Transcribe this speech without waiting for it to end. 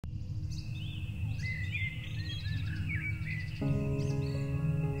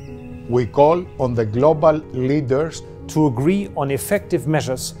We call on the global leaders to agree on effective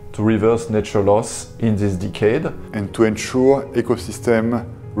measures to reverse nature loss in this decade and to ensure ecosystem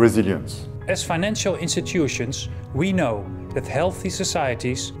resilience. As financial institutions, we know that healthy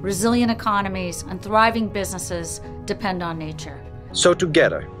societies, resilient economies, and thriving businesses depend on nature. So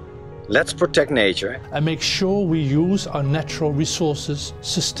together, let's protect nature and make sure we use our natural resources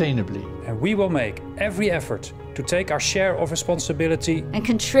sustainably. And we will make every effort to take our share of responsibility and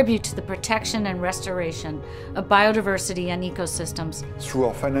contribute to the protection and restoration of biodiversity and ecosystems through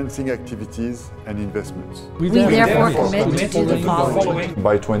our financing activities and investments. We therefore commit to do the following.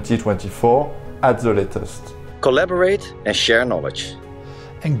 By 2024 at the latest. Collaborate and share knowledge.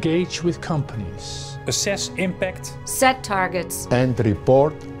 Engage with companies. Assess impact. Set targets. And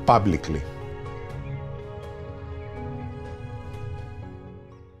report publicly.